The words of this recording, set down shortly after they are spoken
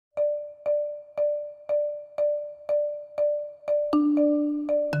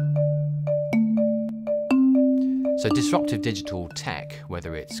So disruptive digital tech,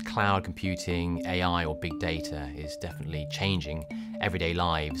 whether it's cloud computing, AI or big data, is definitely changing everyday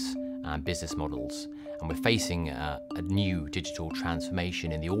lives and business models. And we're facing a new digital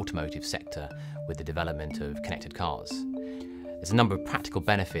transformation in the automotive sector with the development of connected cars. There's a number of practical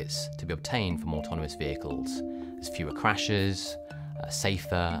benefits to be obtained from autonomous vehicles. There's fewer crashes,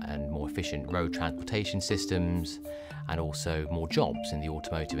 safer and more efficient road transportation systems, and also more jobs in the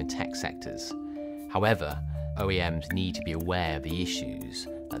automotive and tech sectors. However, OEMs need to be aware of the issues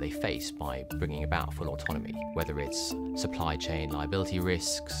that they face by bringing about full autonomy, whether it's supply chain liability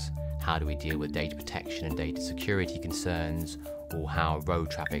risks, how do we deal with data protection and data security concerns, or how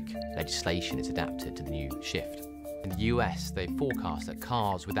road traffic legislation is adapted to the new shift. In the US, they forecast that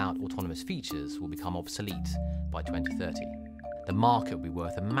cars without autonomous features will become obsolete by 2030. The market will be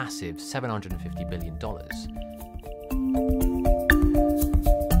worth a massive $750 billion.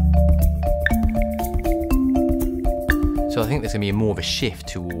 So I think there's going to be more of a shift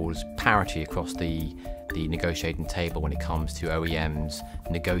towards parity across the negotiating table when it comes to OEMs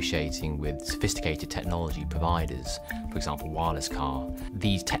negotiating with sophisticated technology providers, for example, wireless car.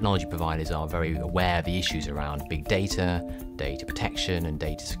 These technology providers are very aware of the issues around big data, data protection and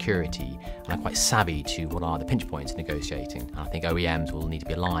data security, and are quite savvy to what are the pinch points in negotiating. And I think OEMs will need to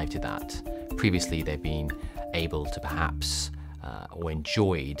be alive to that. Previously, they've been able to perhaps or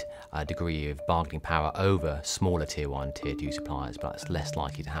enjoyed a degree of bargaining power over smaller tier 1, tier 2 suppliers, but it's less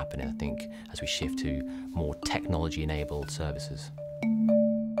likely to happen, I think, as we shift to more technology-enabled services.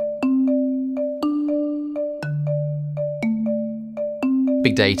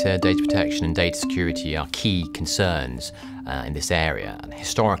 Big data, data protection and data security are key concerns in this area, and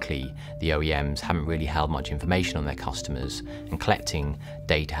historically the OEMs haven't really held much information on their customers, and collecting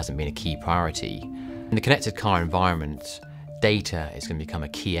data hasn't been a key priority. In the connected car environment, data is going to become a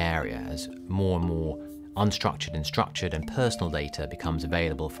key area as more and more unstructured and structured and personal data becomes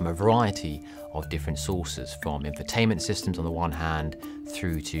available from a variety of different sources, from infotainment systems on the one hand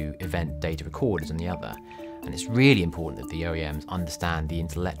through to event data recorders on the other. And it's really important that the OEMs understand the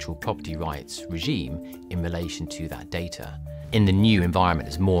intellectual property rights regime in relation to that data. In the new environment,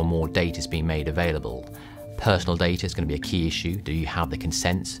 as more and more data is being made available, personal data is going to be a key issue. Do you have the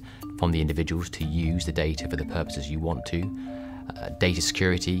consents from the individuals to use the data for the purposes you want to? Data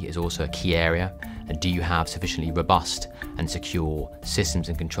security is also a key area. And do you have sufficiently robust and secure systems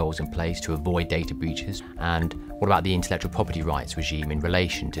and controls in place to avoid data breaches? And what about the intellectual property rights regime in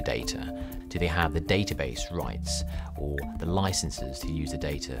relation to data? Do they have the database rights or the licenses to use the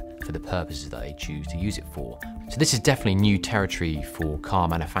data for the purposes that they choose to use it for? So this is definitely new territory for car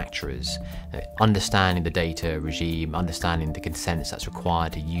manufacturers. Understanding the data regime, understanding the consents that's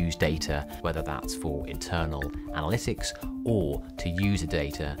required to use data, whether that's for internal analytics or to use the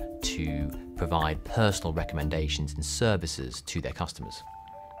data to provide personal recommendations and services to their customers.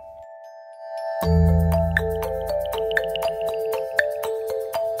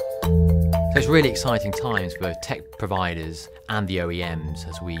 So it's really exciting times for both tech providers and the OEMs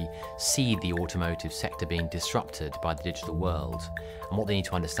as we see the automotive sector being disrupted by the digital world. And what they need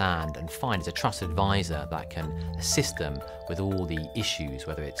to understand and find is a trusted advisor that can assist them with all the issues,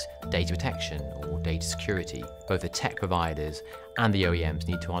 whether it's data protection or data security. Both the tech providers and the OEMs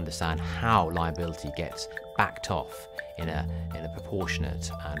need to understand how liability gets backed off in a proportionate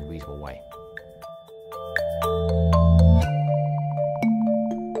and reasonable way.